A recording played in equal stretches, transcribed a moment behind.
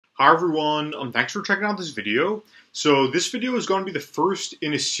Hi everyone, thanks for checking out this video. So this video is going to be the first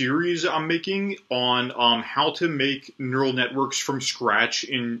in a series I'm making on how to make neural networks from scratch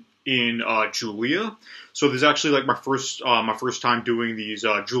in Julia. So this is actually like my first time doing these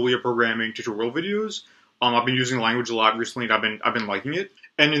Julia programming tutorial videos. I've been using the language a lot recently, and I've been liking it.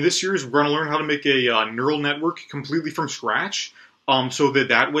 And in this series, we're going to learn how to make a neural network completely from scratch, so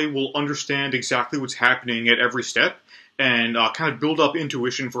that way we'll understand exactly what's happening at every step, and kind of build up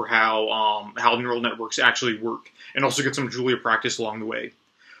intuition for how neural networks actually work, and also get some Julia practice along the way.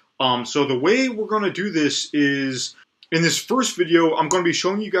 So the way we're going to do this is, in this first video, I'm going to be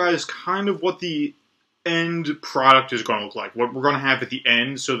showing you guys kind of what the end product is going to look like, what we're going to have at the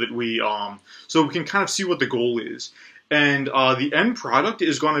end, so that we can kind of see what the goal is. And the end product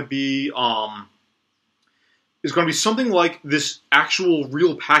is going to be something like this actual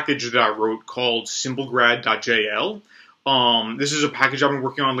real package that I wrote called SimpleGrad.jl. This is a package I've been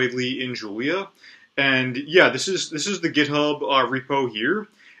working on lately in Julia, and yeah, this is the GitHub repo here.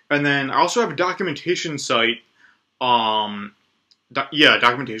 And then I also have a documentation site. Documentation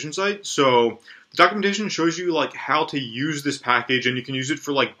site. So the documentation shows you like how to use this package, and you can use it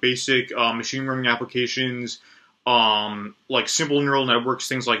for like basic machine learning applications, like simple neural networks,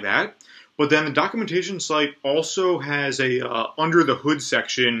 things like that. But then the documentation site also has a under the hood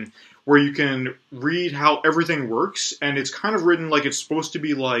section where you can read how everything works, and it's kind of written like it's supposed to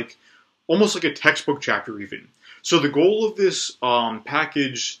be like almost like a textbook chapter even. So the goal of this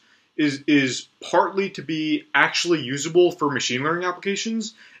package is partly to be actually usable for machine learning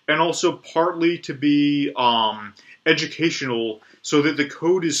applications, and also partly to be educational, so that the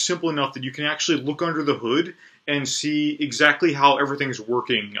code is simple enough that you can actually look under the hood and see exactly how everything's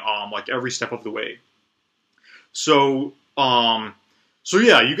working, like every step of the way. So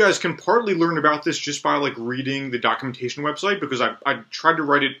yeah, you guys can partly learn about this just by like reading the documentation website, because I tried to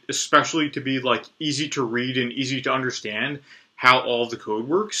write it especially to be like easy to read and easy to understand how all the code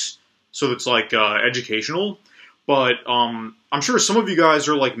works, so it's like educational. But I'm sure some of you guys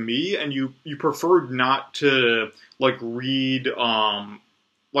are like me, and you prefer not to like read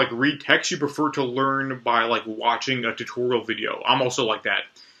text. You prefer to learn by like watching a tutorial video. I'm also like that.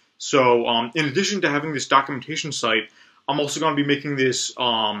 So in addition to having this documentation site, I'm also going to be making this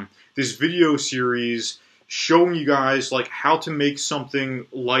this video series showing you guys like how to make something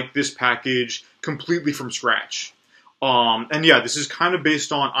like this package completely from scratch. And yeah, this is kind of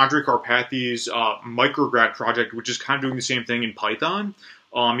based on Andre Karpathy's SimpleGrad project, which is kind of doing the same thing in Python.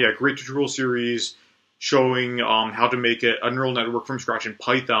 Yeah, great tutorial series showing how to make a neural network from scratch in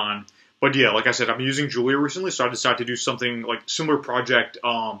Python. But yeah, like I said, I've been using Julia recently, so I decided to do something like similar project,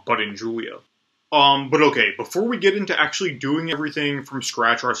 but in Julia. But okay, before we get into actually doing everything from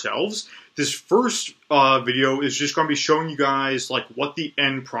scratch ourselves, this first video is just going to be showing you guys like what the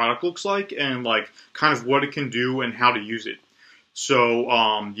end product looks like, and like kind of what it can do and how to use it.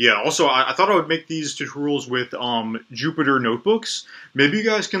 So yeah, also I thought I would make these tutorials with Jupyter notebooks. Maybe you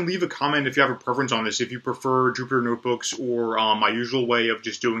guys can leave a comment if you have a preference on this, if you prefer Jupyter notebooks or my usual way of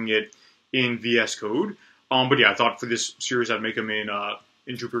just doing it in VS Code. But yeah, I thought for this series I'd make them in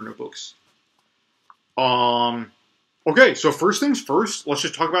Jupyter notebooks. Okay, so first things first, let's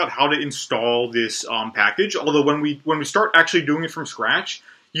just talk about how to install this package. Although when we start actually doing it from scratch,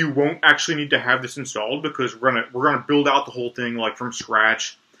 you won't actually need to have this installed, because we're gonna build out the whole thing like from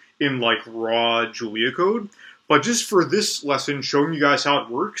scratch in like raw Julia code. But just for this lesson, showing you guys how it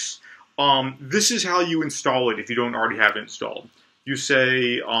works, this is how you install it if you don't already have it installed. You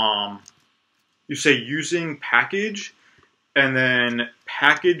say using package, and then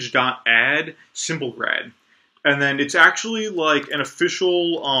package.add SimpleGrad. And then it's actually like an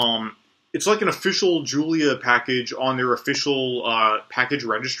official, it's like an official Julia package on their official package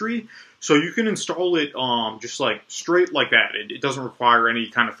registry. So you can install it just like straight like that. It doesn't require any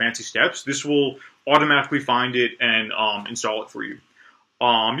kind of fancy steps. This will automatically find it and install it for you.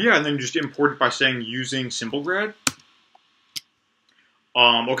 Yeah, and then just import it by saying using SimpleGrad.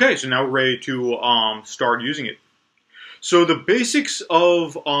 Okay, so now we're ready to start using it. So the basics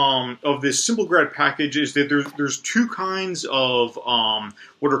of this SimpleGrad package is that there's two kinds of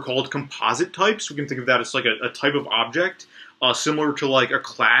what are called composite types. We can think of that as like a type of object, similar to like a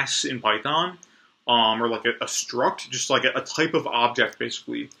class in Python, or like a struct, just like a type of object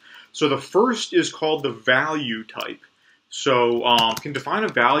basically. So the first is called the value type. So we can define a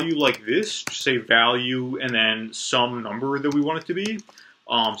value like this, just say value and then some number that we want it to be.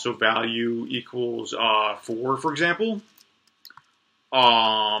 So value equals 4, for example.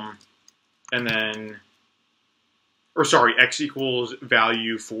 And then, or sorry, x equals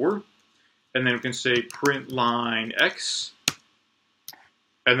value 4. And then we can say print line x.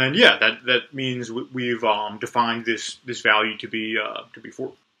 And then yeah, that means we've defined this value to be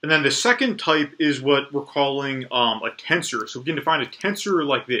 4. And then the second type is what we're calling a tensor. So we can define a tensor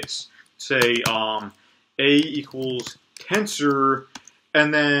like this. Say A equals tensor,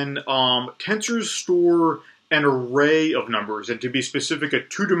 and then tensors store an array of numbers, and to be specific, a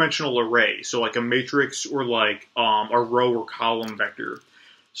two-dimensional array. So like a matrix or like a row or column vector.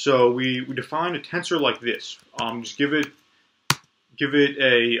 So we define a tensor like this. Just give it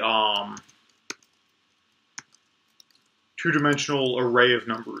a two-dimensional array of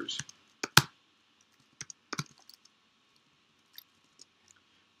numbers.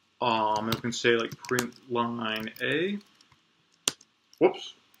 And we can say like print line A.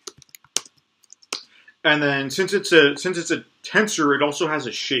 Whoops. And then since it's a tensor, it also has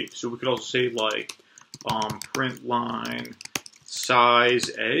a shape. So we could also say like print line size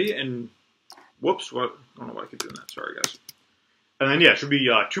A. And whoops, what? I don't know why I keep doing that. Sorry, guys. And then yeah, it should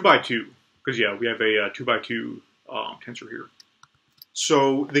be 2 by 2 because yeah, we have a 2 by 2 tensor here.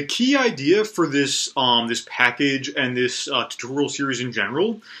 So the key idea for this this package and this tutorial series in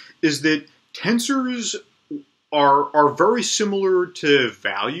general is that tensors are very similar to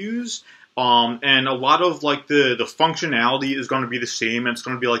values, and a lot of like the functionality is going to be the same, and it's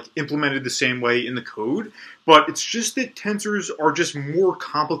going to be like implemented the same way in the code. But it's just that tensors are just more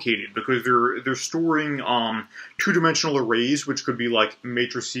complicated because they're storing two-dimensional arrays, which could be like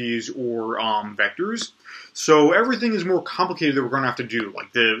matrices or vectors. So everything is more complicated that we're going to have to do.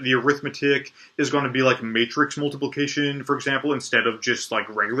 Like the arithmetic is going to be like matrix multiplication, for example, instead of just like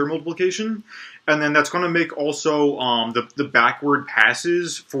regular multiplication. And then that's going to make also the backward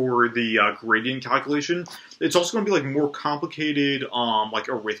passes for the gradient calculation. It's also going to be like more complicated like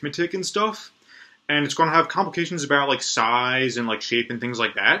arithmetic and stuff. And it's going to have complications about like size and like shape and things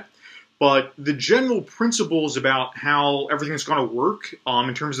like that. But the general principles about how everything's going to work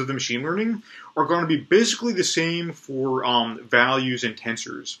in terms of the machine learning are going to be basically the same for values and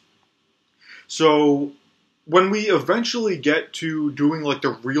tensors. So when we eventually get to doing like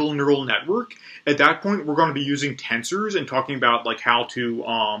the real neural network, at that point we're going to be using tensors and talking about like how to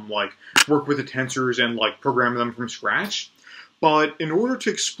like work with the tensors and like program them from scratch. But in order to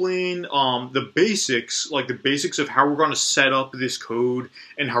explain the basics, like the basics of how we're going to set up this code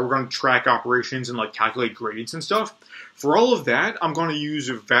and how we're going to track operations and like calculate gradients and stuff, for all of that, I'm going to use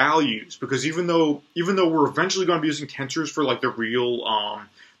values, because even though we're eventually going to be using tensors for like the real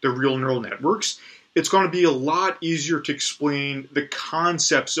neural networks, it's going to be a lot easier to explain the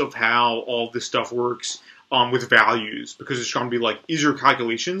concepts of how all this stuff works with values, because it's going to be like easier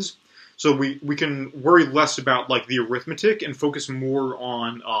calculations. So we can worry less about like the arithmetic and focus more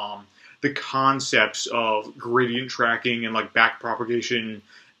on the concepts of gradient tracking and like backpropagation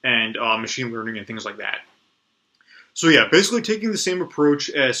and machine learning and things like that. So yeah, basically taking the same approach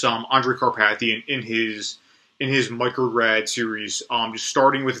as Andrej Karpathy in his SimpleGrad series, just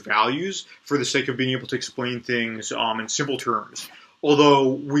starting with values for the sake of being able to explain things in simple terms.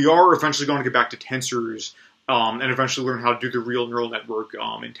 Although we are eventually going to get back to tensors and eventually learn how to do the real neural network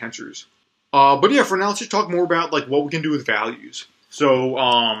in tensors. But yeah, for now, let's just talk more about like what we can do with values.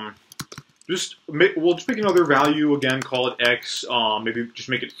 So we'll just make another value again, call it x. Maybe just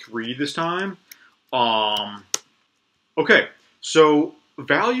make it 3 this time. Okay, so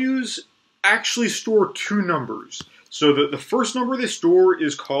values actually store 2 numbers. So the first number they store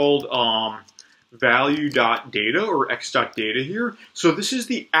is called value.data or x.data here. So this is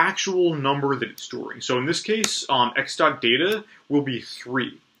the actual number that it's storing. So in this case, x.data will be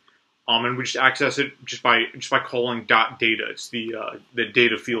 3. And we just access it just by calling .data. It's the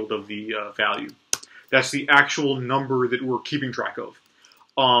data field of the value. That's the actual number that we're keeping track of.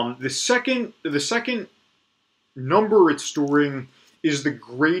 The second number it's storing is the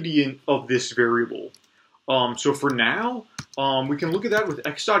gradient of this variable. So for now, we can look at that with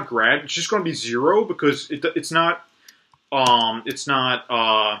x.grad. It's just going to be 0 because it's not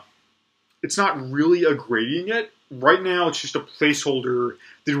really a gradient yet. Right now, it's just a placeholder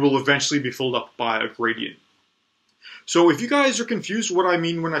that will eventually be filled up by a gradient. So if you guys are confused what I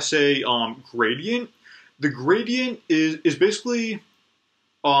mean when I say gradient, the gradient is basically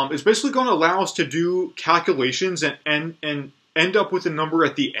going to allow us to do calculations and end up with a number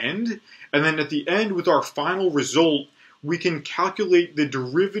at the end. And then at the end, with our final result, we can calculate the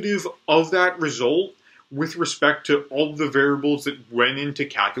derivative of that result with respect to all the variables that went into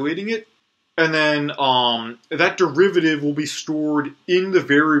calculating it. And then that derivative will be stored in the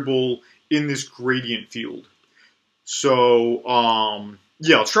variable in this gradient field. So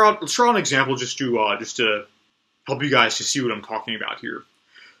yeah, let's try an example just to help you guys to see what I'm talking about here.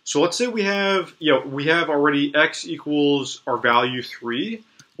 So let's say we have already x equals our value 3,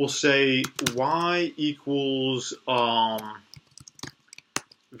 we'll say y equals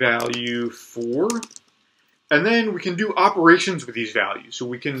value 4, and then we can do operations with these values. So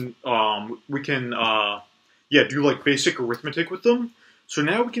we can do like basic arithmetic with them. So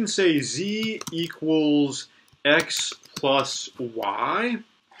now we can say z equals x plus y,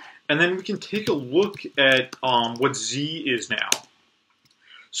 and then we can take a look at what z is now.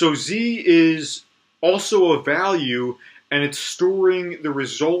 So z is also a value, and it's storing the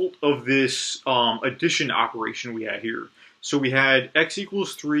result of this addition operation we had here. So we had x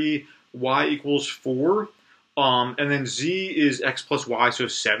equals 3, y equals 4, and then z is x plus y, so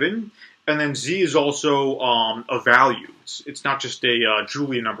 7. And then z is also a value. It's not just a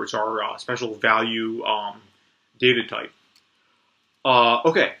Julian number. It's our special value data type.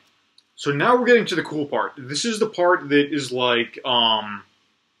 Okay, so now we're getting to the cool part. This is the part that is like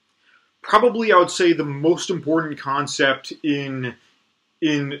probably, I would say, the most important concept in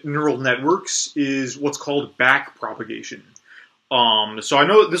neural networks is what's called back propagation. So I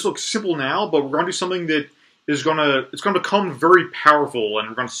know this looks simple now, but we're going to do something that is going to become very powerful, and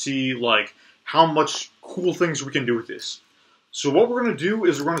we're going to see like how much cool things we can do with this. So what we're going to do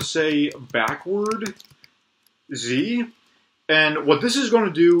is we're going to say backward z, and what this is going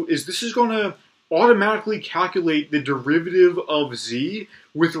to do is this is going to automatically calculate the derivative of z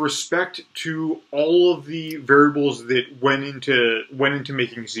with respect to all of the variables that went into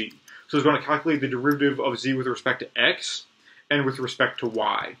making z. So it's going to calculate the derivative of z with respect to x and with respect to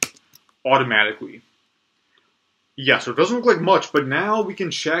y automatically. Yeah, so it doesn't look like much, but now we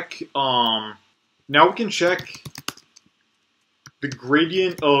can check. The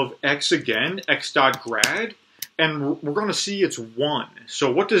gradient of x again, x.grad, and we're going to see it's 1.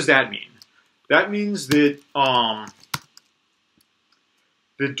 So what does that mean? That means that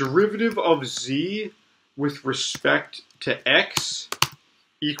the derivative of z with respect to x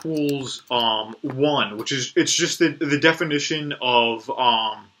equals 1, which is it's just the definition of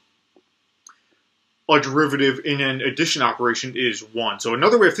a derivative in an addition operation is 1. So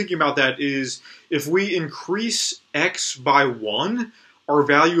another way of thinking about that is if we increase x by 1, our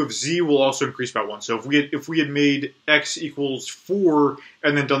value of z will also increase by 1. So if we had made x equals 4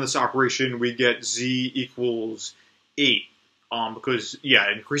 and then done this operation, we get z equals 8. Because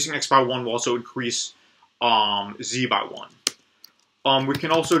yeah, increasing x by 1 will also increase z by 1. We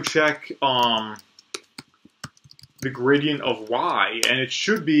can also check the gradient of y, and it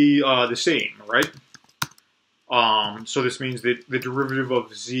should be the same, right? So this means that the derivative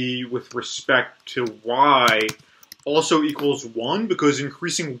of z with respect to y also equals 1, because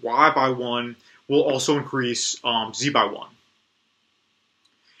increasing y by 1 will also increase z by 1.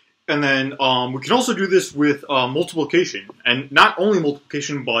 And then we can also do this with multiplication, and not only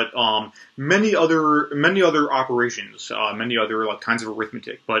multiplication, but many other operations, many other like kinds of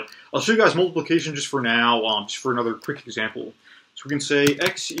arithmetic. But I'll show you guys multiplication just for now, just for another quick example. So we can say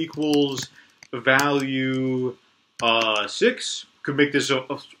x equals value 6. Could make this a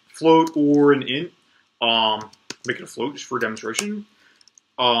float or an int. Make it a float just for demonstration.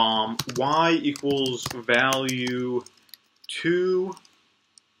 Y equals value 2.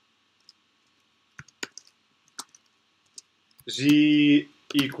 Z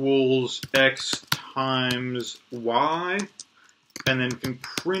equals x times y, and then we can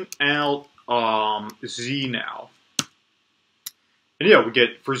print out z now. And yeah, we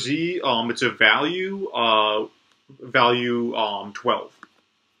get for z, it's a value 12.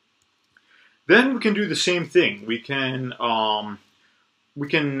 Then we can do the same thing. We can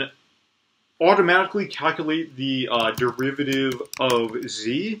automatically calculate the derivative of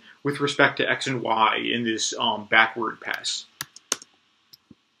z with respect to x and y in this backward pass.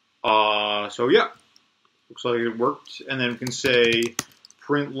 So yeah, looks like it worked. And then we can say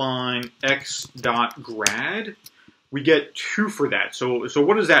print line x.grad. We get 2 for that. So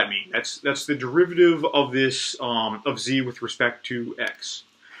what does that mean? That's the derivative of this of z with respect to x.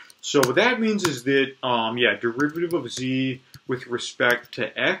 So what that means is that derivative of z with respect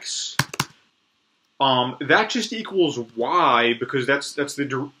to x, that just equals y, because that's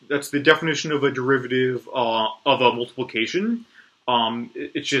the definition of a derivative of a multiplication.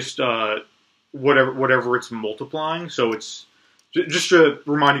 It's just whatever it's multiplying. So it's just to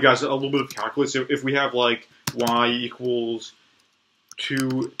remind you guys a little bit of calculus. If we have like y equals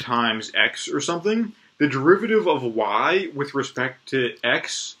 2 times x or something, the derivative of y with respect to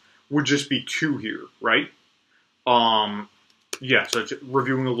x would just be 2 here, right? Yeah, so it's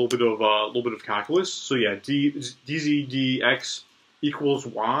reviewing a little bit of calculus. So yeah, dz dx equals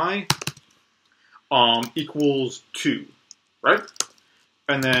y equals 2, right?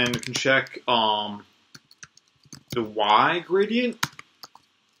 And then we can check the y gradient.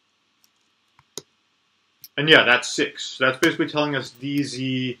 And yeah, that's 6. So that's basically telling us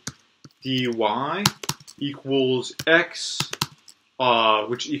dz dy equals x,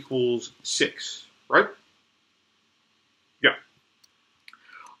 which equals 6, right? Yeah.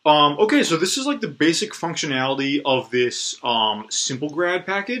 Okay, so this is like the basic functionality of this SimpleGrad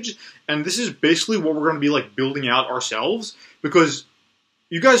package, and this is basically what we're going to be like building out ourselves, because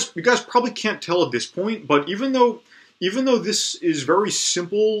you guys probably can't tell at this point, but even though this is very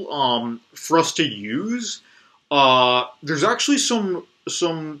simple for us to use, there's actually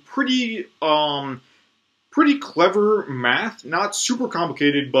some pretty clever math, not super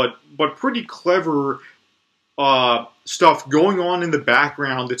complicated, but pretty clever stuff going on in the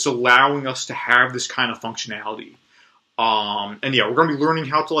background that's allowing us to have this kind of functionality. And yeah, we're going to be learning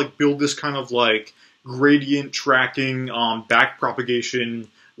how to like build this kind of like gradient tracking, back propagation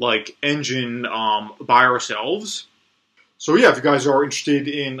like engine by ourselves. So yeah, if you guys are interested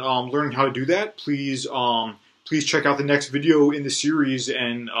in learning how to do that, please check out the next video in the series,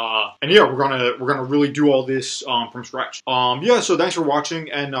 and yeah, we're gonna really do all this from scratch. Yeah, so thanks for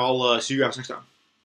watching, and I'll see you guys next time.